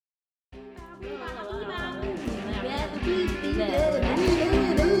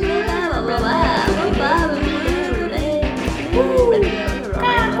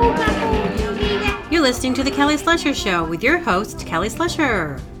listening to The Kelly Slusher Show with your host, Kelly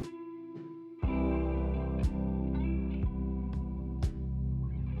Slusher.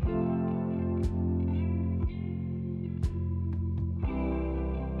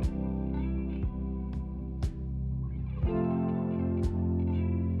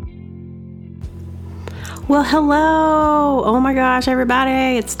 Well, hello. Oh my gosh,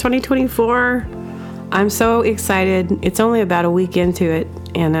 everybody. It's 2024. I'm so excited. It's only about a week into it,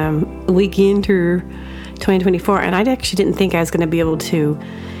 and a week into 2024, and I actually didn't think I was going to be able to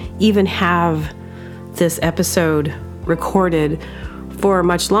even have this episode recorded for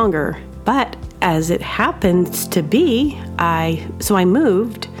much longer. But as it happens to be, I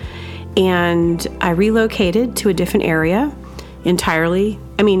moved and I relocated to a different area entirely.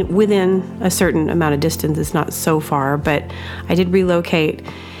 I mean, within a certain amount of distance. It's not so far, but I did relocate.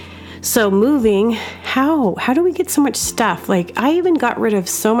 So moving, how do we get so much stuff? Like, I even got rid of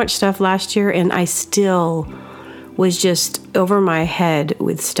so much stuff last year, and I still was just over my head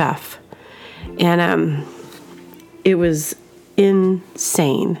with stuff. And it was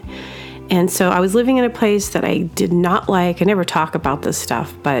insane. And so I was living in a place that I did not like. I never talk about this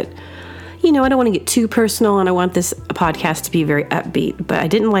stuff, but you know, I don't want to get too personal, and I want this podcast to be very upbeat, but I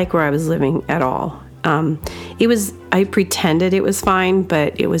didn't like where I was living at all. I pretended it was fine,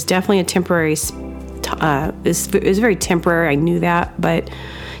 but it was definitely a temporary, it was very temporary. I knew that, but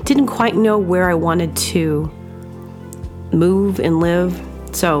didn't quite know where I wanted to move and live.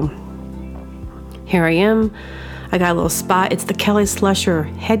 So here I am. I got a little spot. It's the Kelly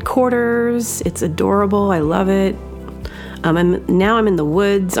Slusher headquarters. It's adorable. I love it. I'm in the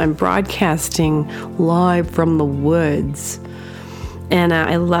woods. I'm broadcasting live from the woods, and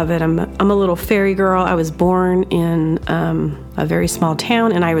I love it. I'm a little fairy girl. I was born in a very small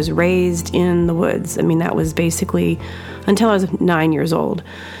town, and I was raised in the woods. I mean, that was basically until I was 9 years old,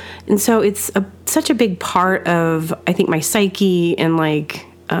 and so it's such a big part of, I think, my psyche and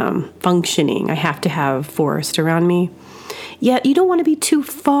functioning. I have to have forest around me. Yet you don't want to be too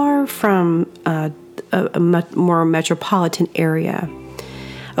far from a more metropolitan area.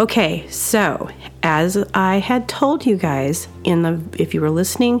 Okay, so as I had told you guys if you were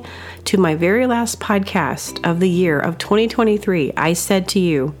listening to my very last podcast of the year of 2023, I said to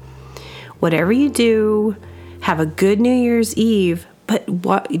you, whatever you do, have a good New Year's Eve,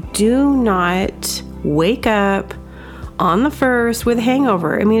 but do not wake up on the 1st with a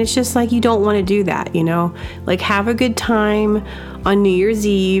hangover. I mean, it's just like, you don't want to do that, you know, like, have a good time on New Year's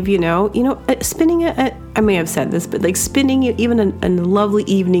Eve, spending it, I may have said this, but like spending even a lovely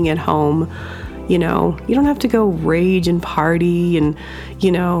evening at home, you don't have to go rage and party, and,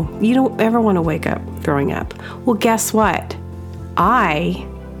 you don't ever want to wake up throwing up. Well, guess what? I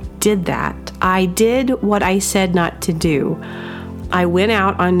did that. I did what I said not to do. I went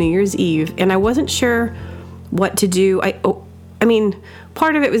out on New Year's Eve, and I wasn't sure what to do. I mean,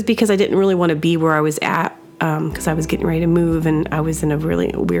 part of it was because I didn't really want to be where I was at, because I was getting ready to move, and I was in a really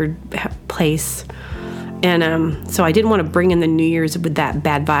weird place. And so I didn't want to bring in the New Year's with that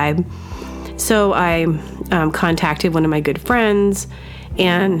bad vibe. So I contacted one of my good friends,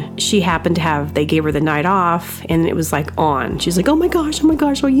 and she happened to they gave her the night off, and it was like on. She's like, oh my gosh,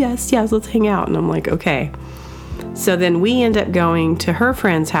 oh yes, let's hang out. And I'm like, okay. So then we end up going to her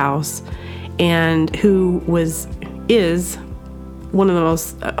friend's house, and who is one of the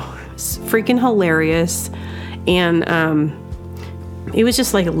most freaking hilarious, and it was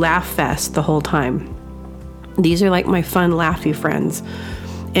just like a laugh fest the whole time. These are like my fun, laughy friends,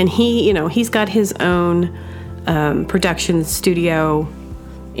 and he's got his own production studio,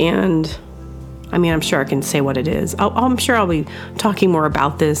 and I mean, I'm sure I can say what it is. I'm sure I'll be talking more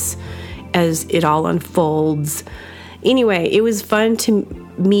about this as it all unfolds. Anyway, it was fun to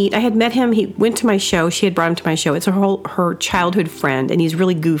meet. I had met him. He went to my show. She had brought him to my show. It's her childhood friend, and he's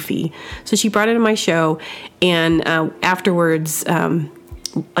really goofy. So she brought him to my show, and afterwards,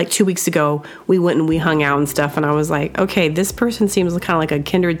 like 2 weeks ago, we went and we hung out and stuff, and I was like, okay, this person seems kind of like a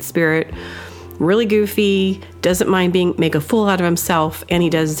kindred spirit, really goofy, doesn't mind make a fool out of himself, and he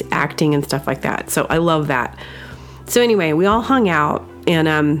does acting and stuff like that. So I love that. So anyway, we all hung out,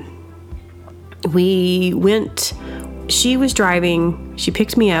 and we went. She was driving. She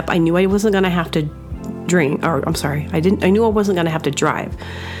picked me up. I knew I wasn't going to have to drink, or I'm sorry, I knew I wasn't going to have to drive.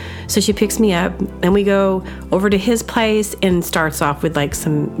 So she picks me up, and we go over to his place, and starts off with like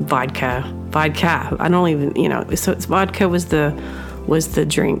some vodka. I don't even, so it's vodka was the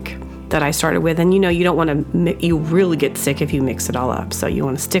drink that I started with. And you don't want to, you really get sick if you mix it all up. So you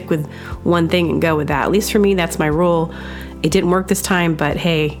want to stick with one thing and go with that. At least for me, that's my rule. It didn't work this time, but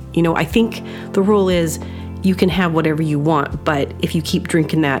hey, I think the rule is you can have whatever you want, but if you keep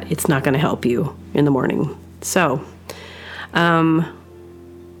drinking that, it's not going to help you in the morning. So, then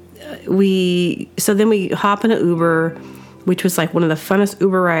we hop in an Uber, which was like one of the funnest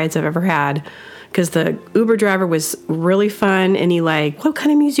Uber rides I've ever had, because the Uber driver was really fun, and he like, what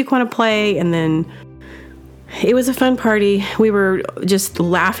kind of music want to play? And then it was a fun party. We were just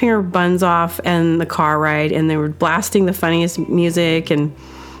laughing our buns off in the car ride, and they were blasting the funniest music, and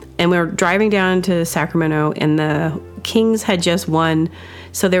we were driving down to Sacramento, and the Kings had just won.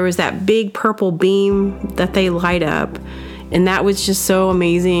 So there was that big purple beam that they light up, and that was just so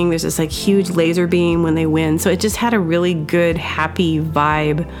amazing. There's this like huge laser beam when they win. So it just had a really good, happy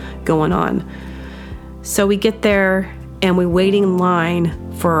vibe going on. So we get there, and we waiting in line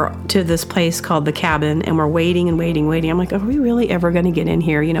to this place called The Cabin, and we're waiting. I'm like, are we really ever going to get in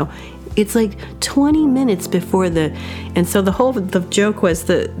here? You know, it's like 20 minutes before and so the joke was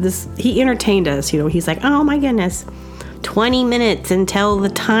he entertained us, you know, he's like, oh my goodness, 20 minutes until the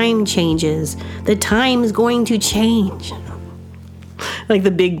time changes. The time's going to change. Like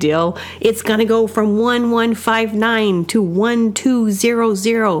the big deal. It's going to go from 1159 to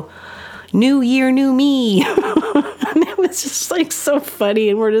 1200. New year, new me. And it was just like so funny,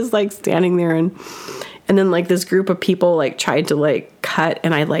 and we're just like standing there, and then like this group of people like tried to like cut,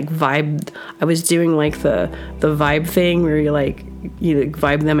 and I like vibed. I was doing like the vibe thing where you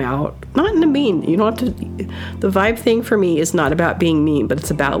vibe them out, not in a mean. You don't have to. The vibe thing for me is not about being mean, but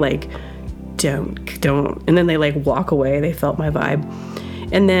it's about like don't. And then they like walk away. They felt my vibe,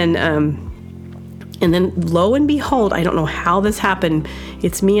 and then lo and behold, I don't know how this happened.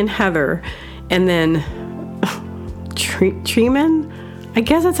 It's me and Heather, and then Treeman. I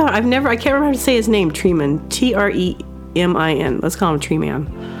guess that's how I can't remember how to say his name. Treeman, Tremin. Let's call him Treeman.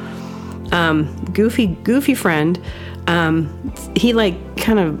 Goofy friend. He like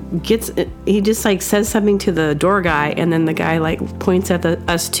kind of he just like says something to the door guy, and then the guy like points at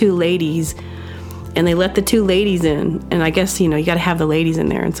us two ladies, and they let the two ladies in. And I guess, you know, you got to have the ladies in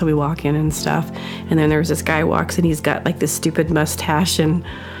there. And so we walk in and stuff. And then there's this guy walks, and he's got like this stupid mustache. And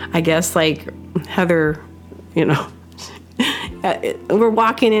I guess like Heather, you know, we're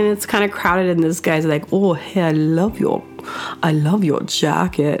walking in, it's kind of crowded, and this guy's like, oh, hey, I love your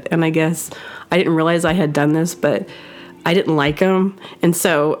jacket. And I guess I didn't realize I had done this, but I didn't like him. And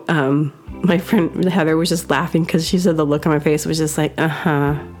so my friend Heather was just laughing, because she said the look on my face was just like,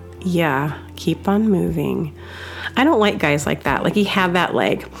 yeah, keep on moving. I don't like guys like that. Like, he had that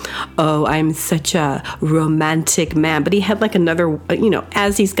like, oh, I'm such a romantic man. But he had like another, you know,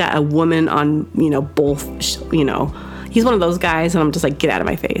 as he's got a woman on, you know, both, you know, he's one of those guys, and I'm just like, get out of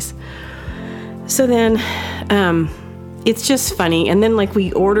my face. So then it's just funny. And then like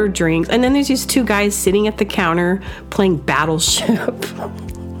we order drinks, and then there's these two guys sitting at the counter playing Battleship.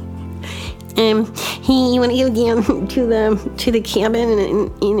 Hey, you want to go down to the cabin, and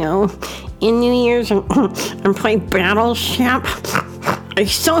you know, in New Year's I'm playing Battleship. I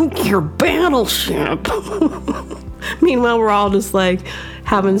sunk your battleship. Meanwhile, we're all just like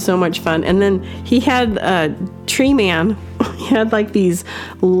having so much fun. And then he had Tree Man. He had like these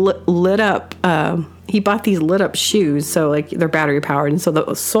lit up. He bought these lit up shoes, so like they're battery powered, and so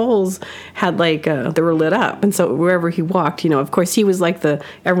the soles had like they were lit up, and so wherever he walked, you know, of course he was like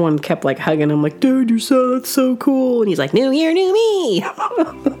everyone kept like hugging him, like, dude, that's so cool, and he's like, new year, new me.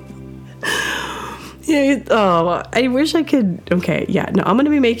 Yeah, I wish I could. Okay, yeah, no, I'm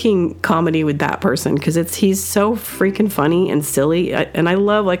gonna be making comedy with that person, because he's so freaking funny and silly, and I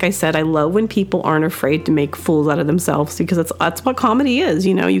love, like I said, I love when people aren't afraid to make fools out of themselves, because that's what comedy is.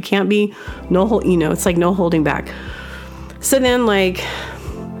 You know, you can't be it's like no holding back. So then like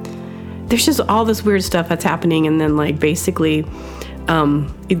there's just all this weird stuff that's happening, and then like basically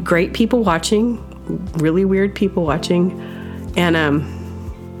great people watching, really weird people watching, and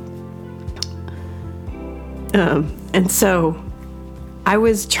so I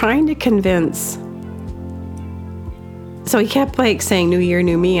was trying to convince. So he kept like saying new year,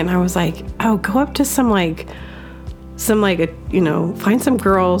 new me. And I was like, oh, go up to find some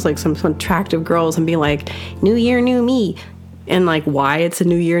girls, like some attractive girls, and be like, new year, new me. And like, why it's a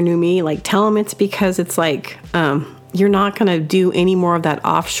new year, new me. Like, tell them it's because it's like, you're not going to do any more of that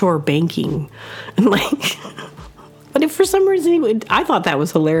offshore banking. And like, but if for some reason, I thought that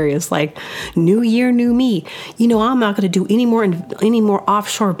was hilarious. Like, new year, new me. You know, I'm not going to do any more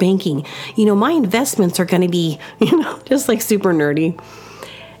offshore banking. You know, my investments are going to be, just like super nerdy.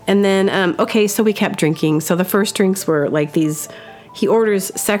 And then, okay, so we kept drinking. So the first drinks were like these. He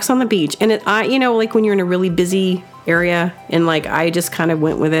orders sex on the beach, and like when you're in a really busy area, and like I just kind of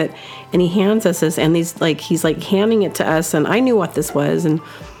went with it. And he hands us this, and he's like handing it to us, and I knew what this was, and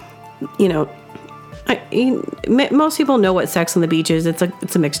most people know what Sex on the Beach is. It's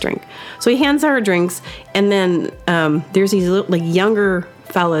a mixed drink. So he hands her drinks, and then there's these little, like, younger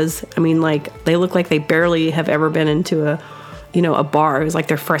fellas. I mean, like, they look like they barely have ever been into a bar. It was like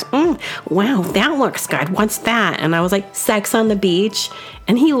their first, wow, that looks good. What's that? And I was like, Sex on the Beach.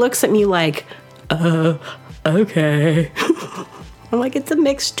 And he looks at me like, okay. I'm like, it's a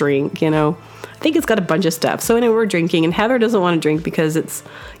mixed drink, I think it's got a bunch of stuff. So anyway, we're drinking, and Heather doesn't want to drink because it's,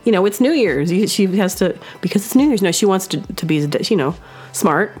 it's New Year's. She has to, because it's New Year's. No, she wants to be,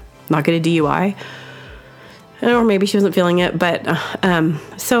 smart, not get a DUI. Or maybe she wasn't feeling it. But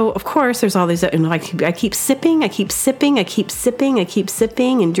so, of course, there's all these, I keep sipping and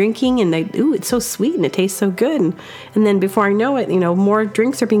drinking. And it's so sweet and it tastes so good. And then before I know it, more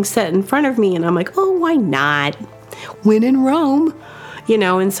drinks are being set in front of me. And I'm like, oh, why not? When in Rome,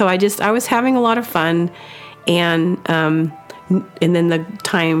 And so I was having a lot of fun. And then the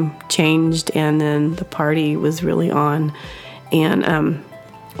time changed, and then the party was really on. And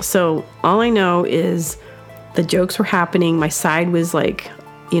so all I know is the jokes were happening. My side was like,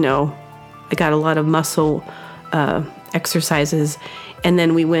 I got a lot of muscle exercises. And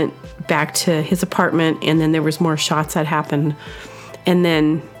then we went back to his apartment, and then there was more shots that happened. And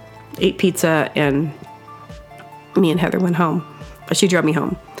then ate pizza, and me and Heather went home. She drove me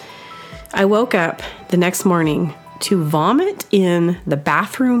home. I woke up the next morning to vomit in the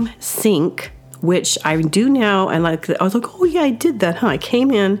bathroom sink, which I do now. I was like, oh yeah, I did that, huh? I came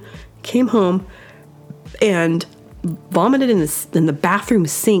home, and vomited in the bathroom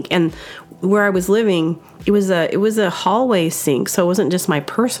sink. And where I was living, it was a hallway sink, so it wasn't just my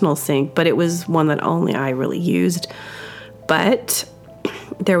personal sink, but it was one that only I really used. But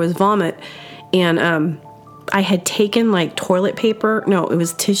there was vomit, and I had taken like toilet paper. No, it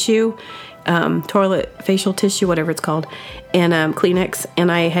was tissue, toilet facial tissue, whatever it's called, and Kleenex.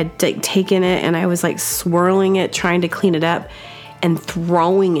 And I had taken it, and I was like swirling it, trying to clean it up, and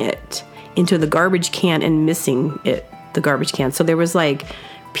throwing it into the garbage can and missing the garbage can. So there was like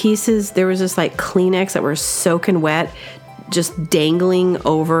pieces, there was just like Kleenex that were soaking wet, just dangling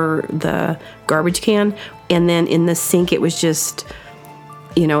over the garbage can. And then in the sink, it was just,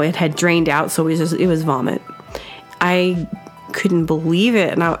 it had drained out. So it was vomit. I couldn't believe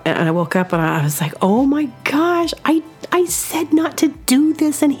it. And I woke up, and I was like, oh my gosh, I said not to do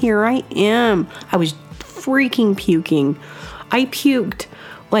this, and here I am. I was freaking puking. I puked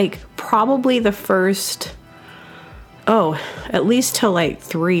like probably the first, at least till like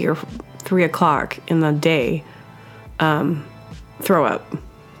 3 o'clock in the day. Throw up,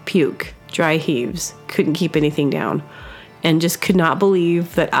 puke, dry heaves, couldn't keep anything down, and just could not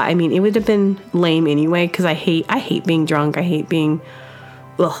believe that. It would have been lame anyway, because I hate being drunk. I hate being,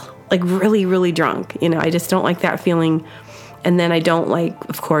 like really, really drunk. I just don't like that feeling. And then I don't like,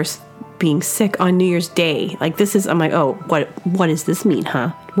 of course, being sick on New Year's Day. Like I'm like, oh, what does this mean,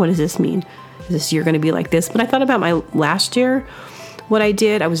 huh? What does this mean? Is this year going to be like this? But I thought about my last year, what I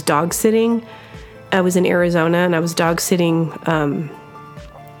did. I was dog sitting. I was in Arizona, and I was dog sitting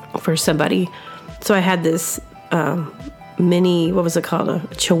for somebody. So I had this mini, what was it called? A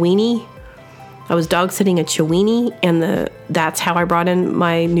Chiweenie. I was dog sitting a Chiweenie, and that's how I brought in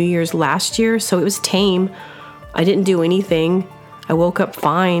my New Year's last year. So it was tame. I didn't do anything. I woke up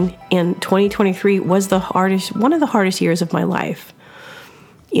fine, and 2023 was one of the hardest years of my life.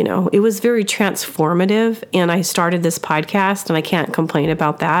 It was very transformative, and I started this podcast, and I can't complain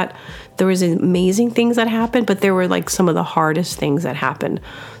about that. There was amazing things that happened, but there were like some of the hardest things that happened.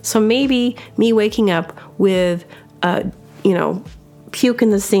 So maybe me waking up with, puke in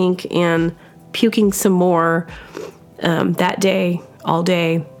the sink and puking some more that day, all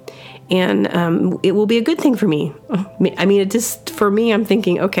day. And it will be a good thing for me. For me, I'm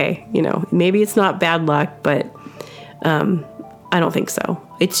thinking, okay, maybe it's not bad luck, but I don't think so.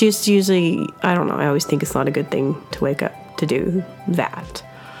 It's just usually, I don't know, I always think it's not a good thing to wake up to do that.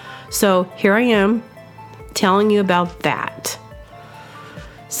 So here I am telling you about that.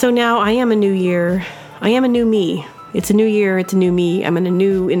 So now I am a new year. I am a new me. It's a new year. It's a new me. I'm in a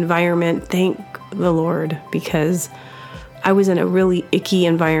new environment. Thank the Lord, because I was in a really icky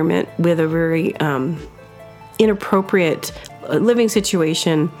environment with a very inappropriate living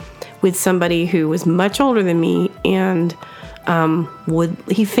situation with somebody who was much older than me, and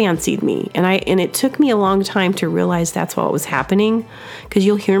he fancied me, and it took me a long time to realize that's what was happening, because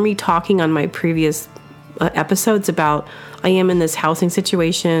you'll hear me talking on my previous episodes about I am in this housing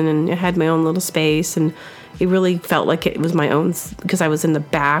situation, and I had my own little space, and it really felt like it was my own, because I was in the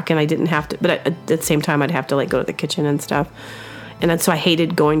back and I didn't have to, but at the same time I'd have to like go to the kitchen and stuff, and so I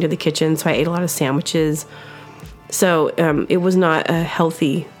hated going to the kitchen, so I ate a lot of sandwiches. So it was not a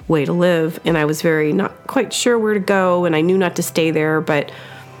healthy way to live. And I was very not quite sure where to go, and I knew not to stay there, but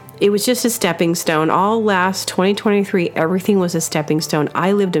it was just a stepping stone. All last 2023, everything was a stepping stone.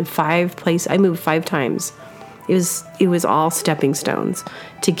 I lived in 5 places. I moved 5 times. It was all stepping stones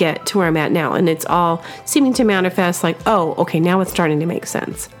to get to where I'm at now. And it's all seeming to manifest like, oh, okay, now it's starting to make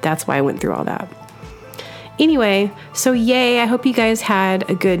sense. That's why I went through all that. Anyway, so yay, I hope you guys had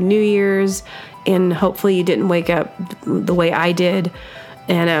a good New Year's, and hopefully you didn't wake up the way I did.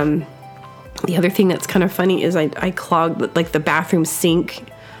 And the other thing that's kind of funny is I clogged, like the bathroom sink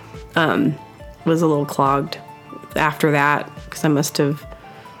was a little clogged after that, because I must have,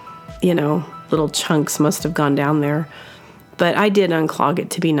 little chunks must have gone down there. But I did unclog it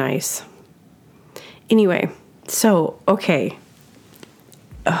to be nice. Anyway, so, okay.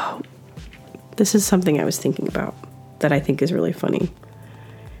 Oh, this is something I was thinking about that I think is really funny.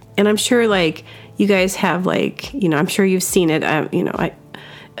 And I'm sure, like, you guys have, like, I'm sure you've seen it.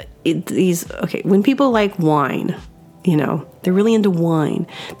 When people like wine, they're really into wine.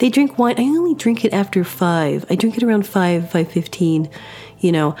 They drink wine. I only drink it after 5. I drink it around 5:15.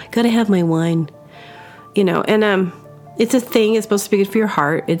 Gotta have my wine. And it's a thing. It's supposed to be good for your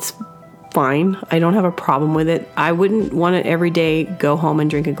heart. It's fine. I don't have a problem with it. I wouldn't want to every day go home and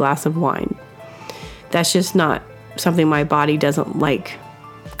drink a glass of wine. That's just not something my body doesn't like.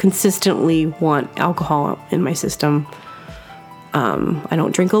 Consistently want alcohol in my system. I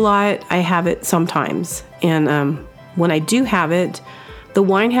don't drink a lot. I have it sometimes. And when I do have it, the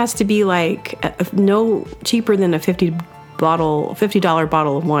wine has to be like no cheaper than a $50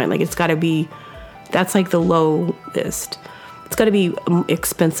 bottle of wine. Like, it's got to be, that's like the lowest. It's got to be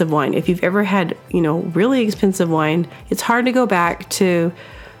expensive wine. If you've ever had, really expensive wine, it's hard to go back to,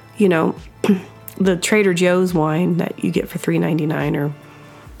 the Trader Joe's wine that you get for $3.99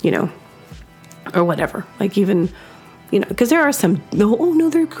 or whatever. Like, even, because there are some,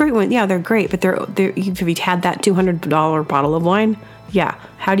 they're great ones. Yeah, they're great. But they're if you've had that $200 bottle of wine, yeah,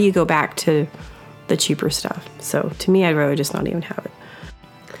 how do you go back to the cheaper stuff? So to me, I'd rather just not even have it.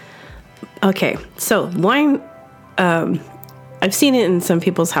 Okay, so wine, I've seen it in some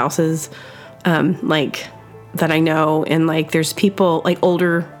people's houses, like that I know, and like there's people like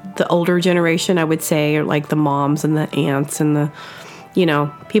the older generation, I would say, or like the moms and the aunts and the,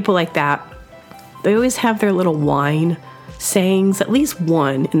 people like that. They always have their little wine sayings, at least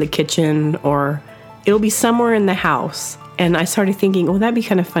one in the kitchen, or it'll be somewhere in the house. And I started thinking, oh, that'd be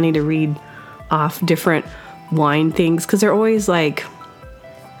kind of funny to read off different wine things, because they're always like,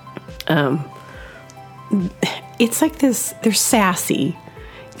 it's like this, they're sassy.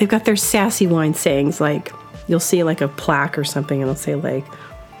 They've got their sassy wine sayings, like you'll see like a plaque or something and it'll say like,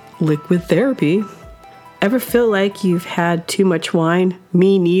 liquid therapy. Ever feel like you've had too much wine?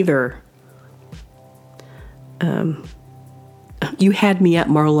 Me neither. You had me at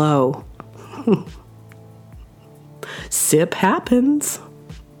Marlowe. Sip happens.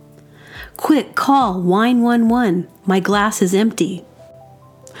 Quick, call Wine 11. My glass is empty.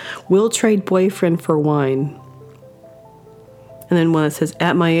 We'll trade boyfriend for wine. And then one that says,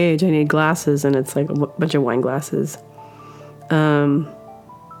 at my age, I need glasses. And it's like a bunch of wine glasses.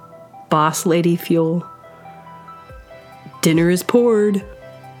 Boss lady fuel. Dinner is poured.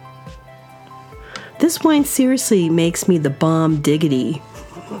 This wine seriously makes me the bomb diggity.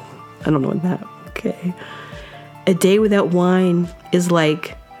 I don't know what that. Okay. A day without wine is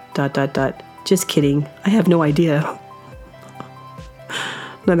like ... Just kidding. I have no idea.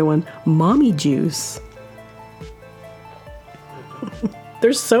 Another one. Mommy juice.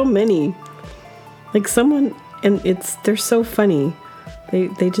 There's so many. Like someone, and they're so funny.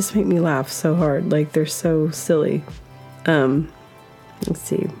 They just make me laugh so hard. Like they're so silly. Let's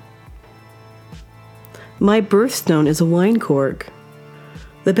see. My birthstone is a wine cork.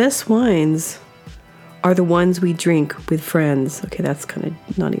 The best wines are the ones we drink with friends. Okay, that's kind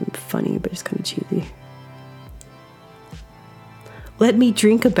of not even funny, but it's kind of cheesy. Let me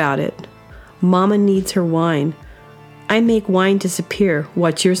drink about it. Mama needs her wine. I make wine disappear.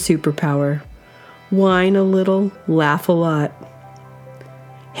 What's your superpower? Whine a little, laugh a lot.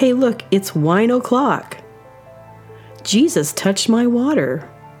 Hey, look, it's wine o'clock. Jesus touched my water.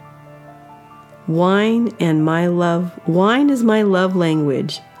 Wine is my love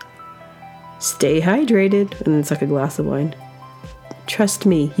language. Stay hydrated. And it's like a glass of wine. Trust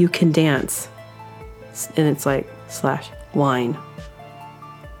me, you can dance. And it's like / wine.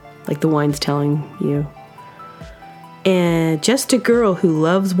 Like the wine's telling you. And just a girl who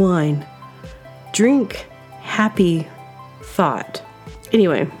loves wine. Drink happy thought.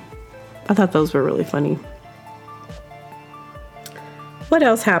 Anyway, I thought those were really funny. What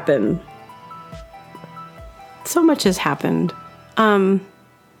else happened? So much has happened.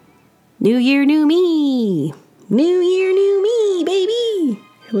 New year, new me. New year, new me, baby.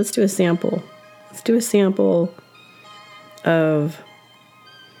 Here, let's do a sample. Let's do a sample of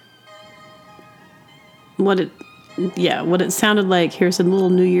what it sounded like. Here's a little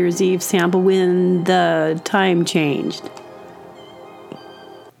New Year's Eve sample when the time changed.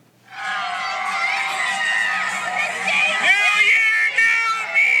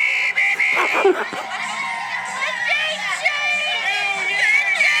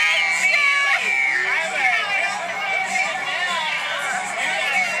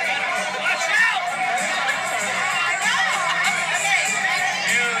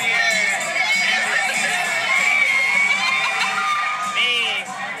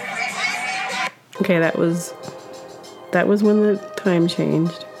 Okay, that was when the time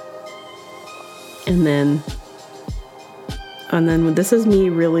changed. And then this is me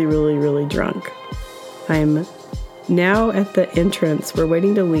really, really, really drunk. I'm now at the entrance. We're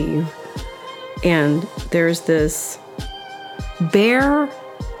waiting to leave. And there's this bear,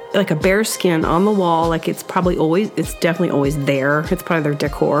 like a bear skin on the wall. Like it's definitely always there. It's part of their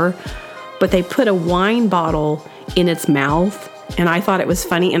decor. But they put a wine bottle in its mouth. And I thought it was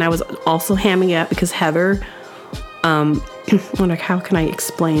funny, and I was also hamming it up because Heather, like, how can I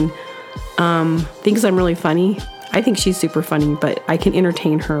explain? Thinks I'm really funny. I think she's super funny, but I can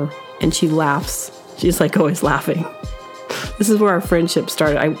entertain her, and she laughs. She's like always laughing. This is where our friendship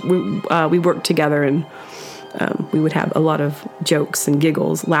started. We worked together, and we would have a lot of jokes and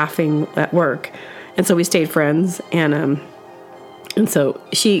giggles, laughing at work, and so we stayed friends. And so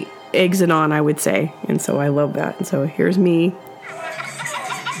she eggs it on, I would say, and so I love that. And so here's me.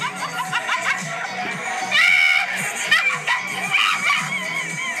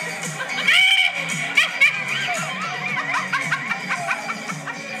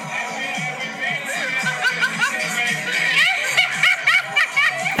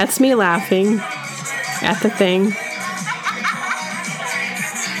 That's me laughing at the thing. He's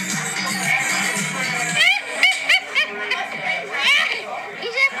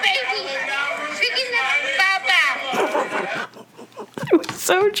a baby. Speaking of Baba. I was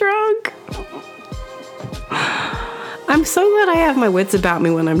so drunk. I'm so glad I have my wits about me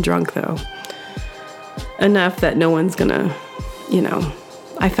when I'm drunk, though. Enough that no one's gonna,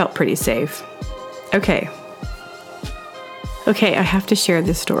 I felt pretty safe. Okay, I have to share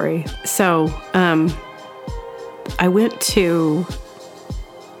this story. So, I was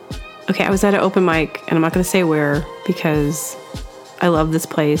at an open mic, and I'm not going to say where because I love this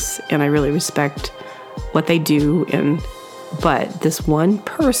place and I really respect what they do. But this one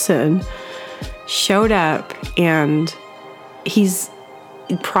person showed up, and he's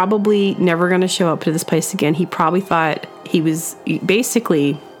probably never going to show up to this place again. He probably thought I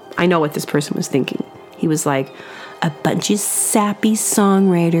know what this person was thinking. He was like, a bunch of sappy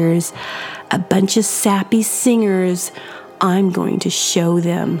songwriters, a bunch of sappy singers. I'm going to show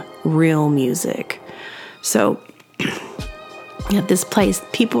them real music. So at this place,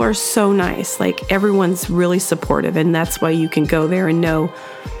 people are so nice. Like, everyone's really supportive, and that's why you can go there and know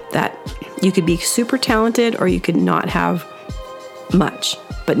that you could be super talented or you could not have much.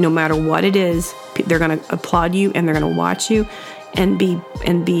 But no matter what it is, they're going to applaud you, and they're going to watch you and be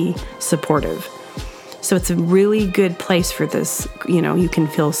supportive. So it's a really good place for this, you can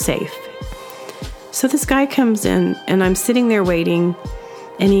feel safe. So this guy comes in, and I'm sitting there waiting,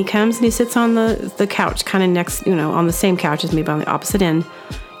 and he comes and he sits on the couch kind of next, on the same couch as me, but on the opposite end.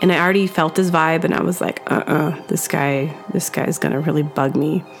 And I already felt his vibe, and I was like, this guy's going to really bug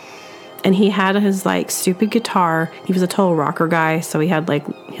me. And he had his like stupid guitar. He was a total rocker guy. So he had like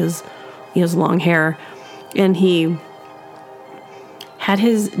his long hair, and he had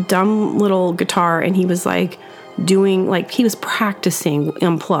his dumb little guitar, and he was like doing, like, he was practicing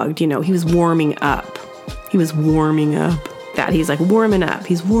unplugged, he was warming up. He's like warming up.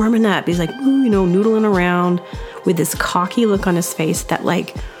 He's warming up. He's like, noodling around with this cocky look on his face that,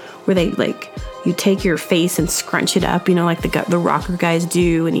 like, where they, like, you take your face and scrunch it up, like the rocker guys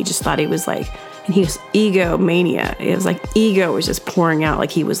do. And he just thought he was like, and he was egomania. It was like ego was just pouring out, like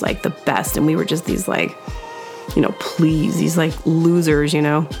he was like the best. And we were just these like, please, these like losers, and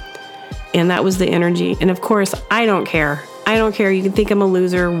that was the energy. And of course, I don't care. You can think I'm a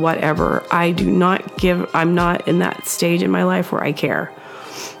loser, whatever. I'm not in that stage in my life where I care.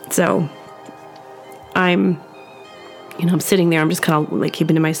 So I'm sitting there, I'm just kind of like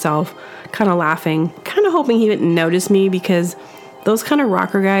keeping to myself, kind of laughing, kind of hoping he didn't notice me, because those kind of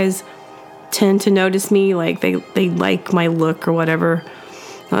rocker guys tend to notice me, like they like my look or whatever.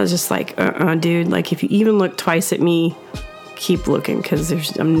 I was just like, dude, like if you even look twice at me, keep looking, because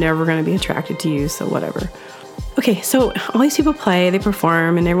I'm never going to be attracted to you, so whatever. Okay, so all these people play, they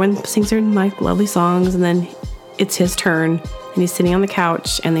perform, and everyone sings their like lovely songs, and then it's his turn, and he's sitting on the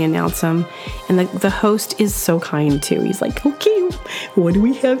couch, and they announce him, and the host is so kind too. He's like, okay, what do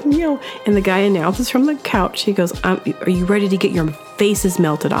we have now? And the guy announces from the couch, he goes, are you ready to get your faces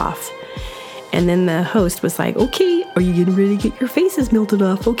melted off? And then the host was like, okay, are you getting ready to get your faces melted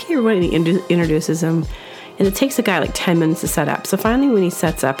off? Okay, everyone, and he introduces him, and it takes the guy like 10 minutes to set up. So finally when he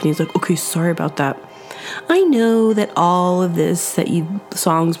sets up, and he's like, okay, sorry about that. I know that all of this, that you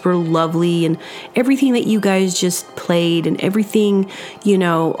songs were lovely, and everything that you guys just played, and everything,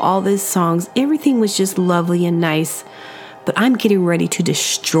 all these songs, everything was just lovely and nice, but I'm getting ready to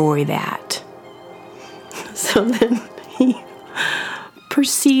destroy that. So then he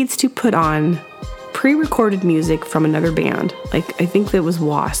proceeds to put on pre-recorded music from another band. Like, I think that was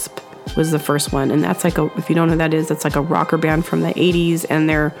Wasp was the first one, and that's like if you don't know what that is, that's like a rocker band from the 80s, and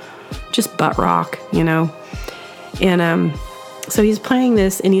they're just butt rock, and so he's playing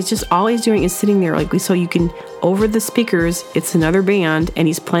this, and he's just, all he's doing is sitting there, like, so you can, over the speakers, it's another band, and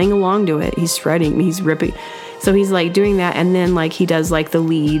he's playing along to it, he's shredding, he's ripping, so he's like doing that, and then like he does like the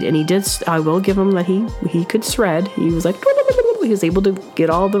lead, and I will give him that he could shred. He was like, he was able to get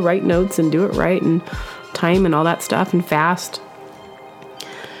all the right notes and do it right, and time and all that stuff, and fast.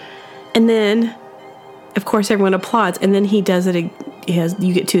 And then, of course, everyone applauds, and then he does it.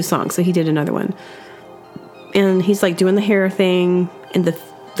 You get 2 songs, so he did another one, and he's like doing the hair thing and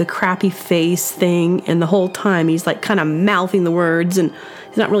the crappy face thing, and the whole time he's like kind of mouthing the words, and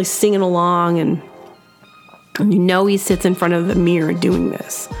he's not really singing along, and he sits in front of the mirror doing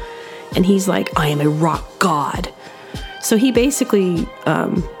this, and he's like, I am a rock god. So he basically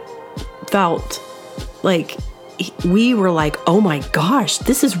felt like we were like, oh my gosh,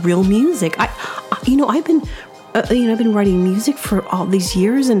 this is real music. I've been writing music for all these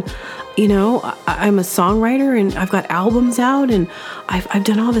years, and I'm a songwriter, and I've got albums out, and I've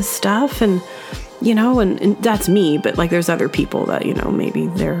done all this stuff, and and that's me. But like, there's other people that maybe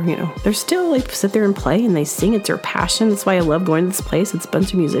they're still like sit there and play, and they sing. It's their passion. That's why I love going to this place. It's a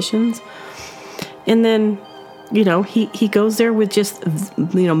bunch of musicians, and then he goes there with just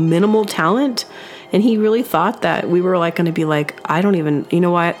minimal talent. And he really thought that we were like going to be like, I don't even,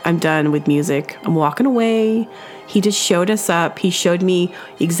 what? I'm done with music. I'm walking away. He just showed us up. He showed me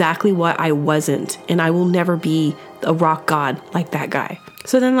exactly what I wasn't. And I will never be a rock god like that guy.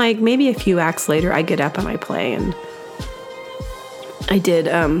 So then like maybe a few acts later, I get up and I play. And I did,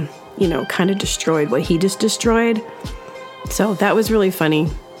 kind of destroyed what he just destroyed. So that was really funny.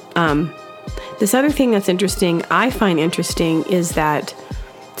 This other thing that's interesting, I find interesting, is that,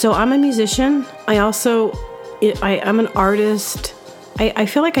 so I'm a musician. I'm an artist. I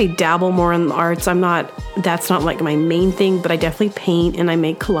feel like I dabble more in the arts. That's not like my main thing, but I definitely paint, and I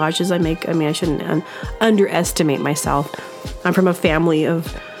make collages. I shouldn't underestimate myself. I'm from a family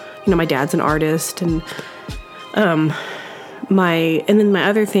of, my dad's an artist, and then my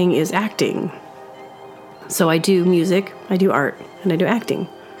other thing is acting. So I do music, I do art, and I do acting.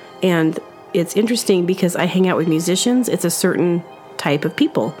 And it's interesting because I hang out with musicians. It's a certain type of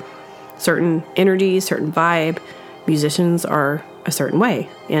people, certain energy, certain vibe. Musicians are a certain way,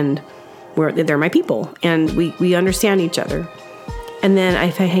 and they're my people, and we understand each other. And then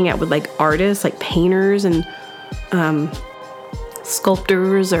if I hang out with like artists, like painters and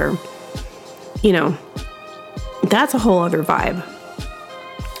sculptors, or that's a whole other vibe.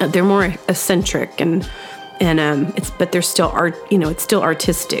 They're more eccentric, and but they're still art. It's still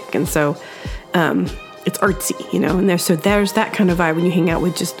artistic, and so it's artsy, and there's that kind of vibe when you hang out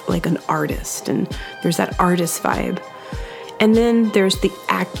with just like an artist, and there's that artist vibe. And then there's the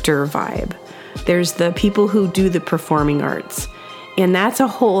actor vibe. There's the people who do the performing arts, and that's a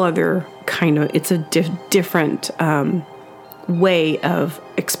whole other kind of, it's a different way of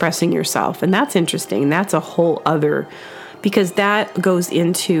expressing yourself, and that's interesting. That's a whole other, because that goes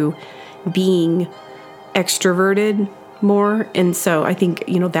into being extroverted more. And so I think,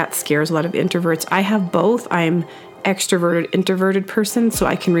 that scares a lot of introverts. I have both. I'm extroverted, introverted person, so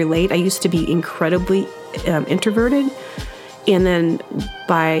I can relate. I used to be incredibly introverted. And then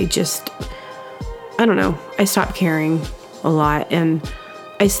by just, I don't know, I stopped caring a lot. And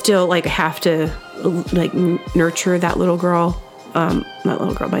I still have to nurture that little girl, not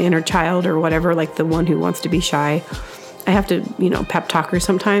little girl, my inner child or whatever, like the one who wants to be shy. I have to, pep talk her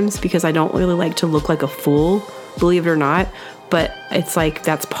sometimes, because I don't really like to look like a fool, believe it or not. But it's like,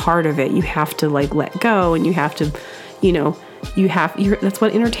 that's part of it. You have to let go, and you have to, that's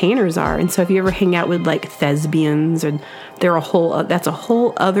what entertainers are. And so if you ever hang out with thespians, and that's a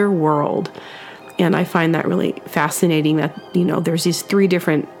whole other world. And I find that really fascinating that, there's these 3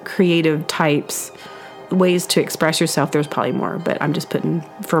 different creative types ways to express yourself. There's probably more, but I'm just putting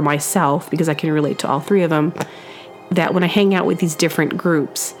for myself, because I can relate to all three of them, that when I hang out with these different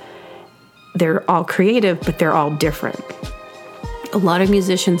groups, they're all creative, but they're all different. A lot of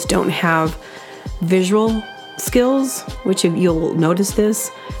musicians don't have visual skills, which you'll notice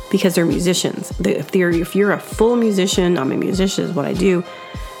this because they're musicians. If you're a full musician, I'm a musician is what I do.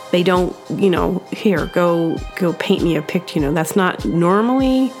 They don't, here, go paint me a picture. That's not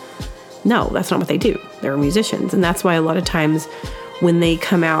normally, no, that's not what they do. They're musicians. And that's why a lot of times when they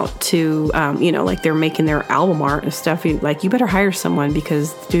come out to, like they're making their album art and stuff, you better hire someone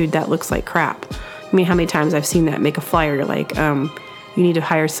because, dude, that looks like crap. I mean, how many times I've seen that, make a flyer, you're like, you need to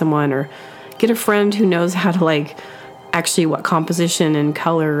hire someone, or get a friend who knows how to actually what composition and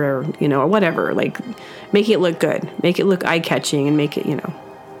color, or, or whatever, make it look good, make it look eye-catching, and make it,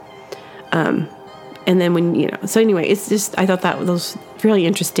 and then when, so anyway, it's just, I thought that was really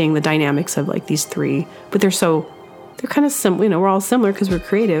interesting, the dynamics of these three, but they're kind of similar, we're all similar because we're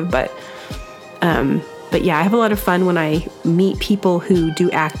creative, but yeah, I have a lot of fun when I meet people who do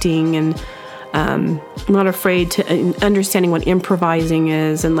acting, and I'm not afraid to understanding what improvising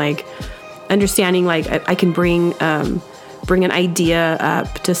is, and understanding I can bring an idea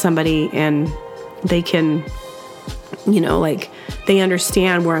up to somebody, and they can, they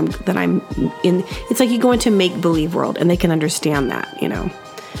understand that I'm in. It's like you go into a make-believe world, and they can understand that,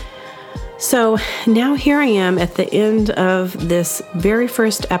 So now here I am at the end of this very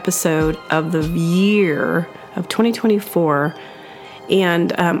first episode of the year of 2024.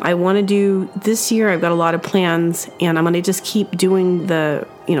 And I want to do this year, I've got a lot of plans, and I'm going to just keep doing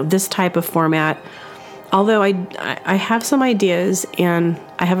this type of format. Although I have some ideas, and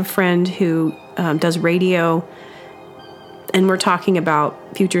I have a friend who does radio, and we're talking about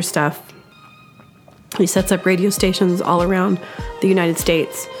future stuff. He sets up radio stations all around the United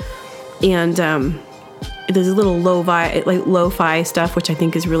States. And there's a little lo-fi stuff, which I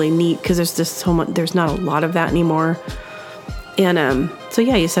think is really neat, because there's just so much, there's not a lot of that anymore. And so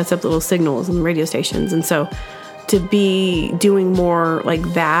yeah, he sets up little signals and radio stations. And so to be doing more like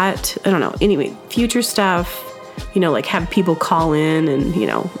that, I don't know. Anyway, future stuff, have people call in, and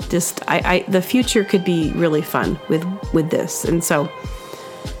just the future could be really fun with this. And so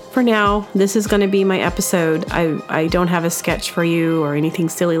for now, this is going to be my episode. I don't have a sketch for you or anything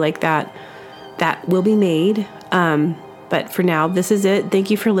silly like that. That will be made. But for now, this is it.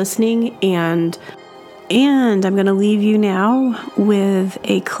 Thank you for listening. And I'm going to leave you now with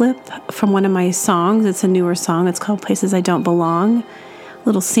a clip from one of my songs. It's a newer song. It's called Places I Don't Belong.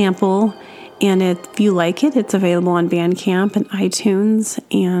 Little sample. And if you like it, it's available on Bandcamp and iTunes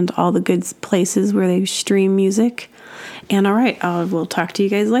and all the good places where they stream music. And all right, we'll talk to you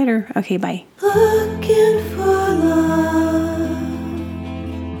guys later. Okay, bye. Looking for love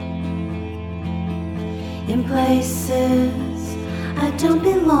in places I don't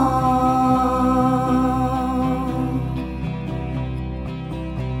belong.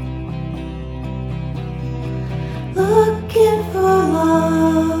 Looking for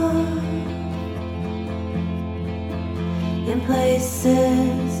love in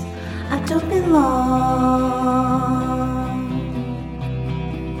places I don't belong.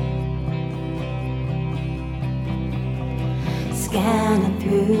 Scanning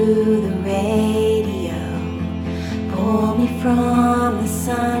through the radio, pull me from this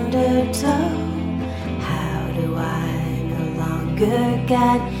undertow. How do I no longer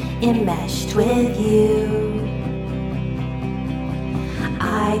get enmeshed with you?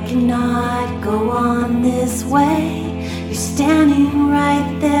 I cannot go on this way. You're standing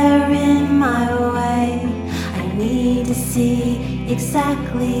right there in my way. I need to see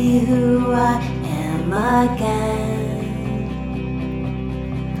exactly who I am again.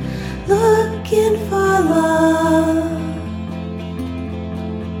 Looking for love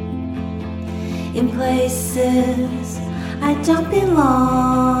in places I don't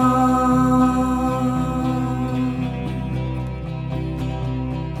belong.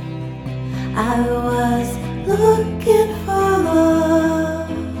 I was looking for love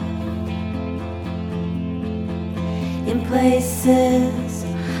in places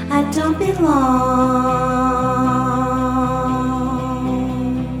I don't belong.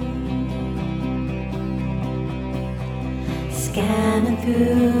 Scanning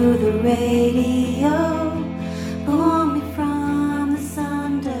through the radio,